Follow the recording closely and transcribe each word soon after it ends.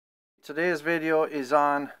today's video is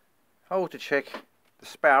on how to check the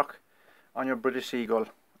spark on your British Seagull.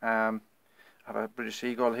 I have a British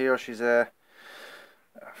Seagull here. She's a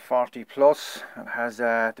 40 plus and has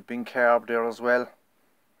the bin carb there as well.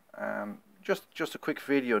 Just a quick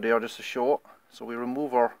video there just to show. So we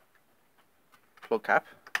remove our plug cap,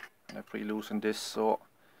 and I pre-loosen this, so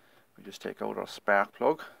we just take out our spark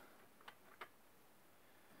plug,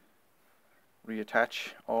 reattach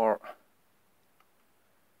our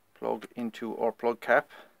plug into our plug cap.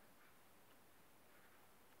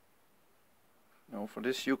 Now for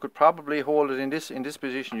this, you could probably hold it in this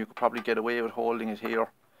position. You could probably get away with holding it here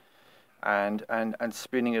and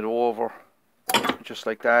spinning it over just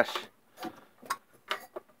like that.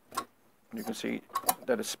 You can see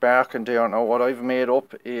that it's sparking there. Now what I've made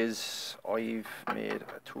up is I've made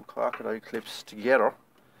two crocodile clips together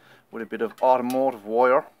with a bit of automotive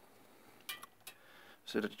wire,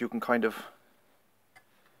 so that you can kind of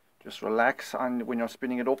just relax, and when you're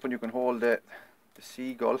spinning it up, and you can hold the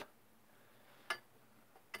Seagull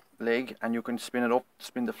leg and you can spin it up,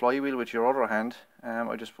 spin the flywheel with your other hand.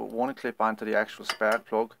 I just put one clip onto the actual spark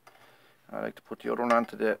plug. I like to put the other one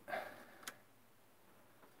onto the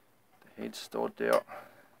head stud there,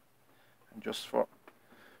 and just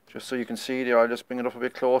so you can see there, I'll just bring it up a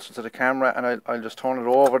bit closer to the camera, and I'll just turn it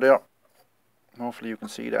over there. Hopefully you can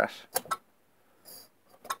see that.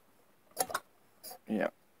 Yeah,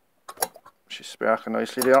 she's sparking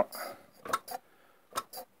nicely there.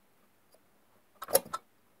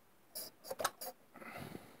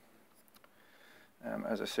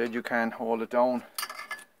 As I said, you can hold it down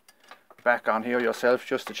back on here yourself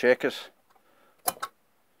just to check it.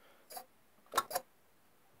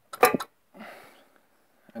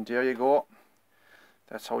 And there you go.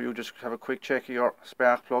 That's how you just have a quick check of your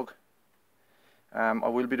spark plug. I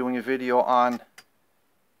will be doing a video on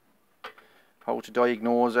how to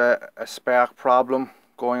diagnose a spark problem,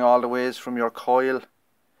 going all the ways from your coil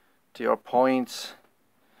to your points,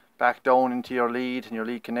 back down into your lead and your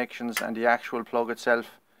lead connections and the actual plug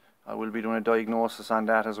itself. I will be doing a diagnosis on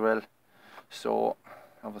that as well. So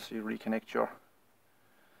obviously put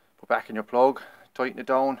back in your plug, tighten it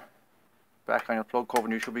down, back on your plug cover,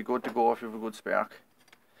 and you should be good to go if you have a good spark.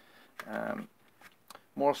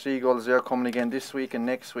 More Seagulls there coming again this week and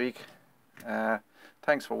next week.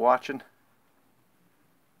 Thanks for watching.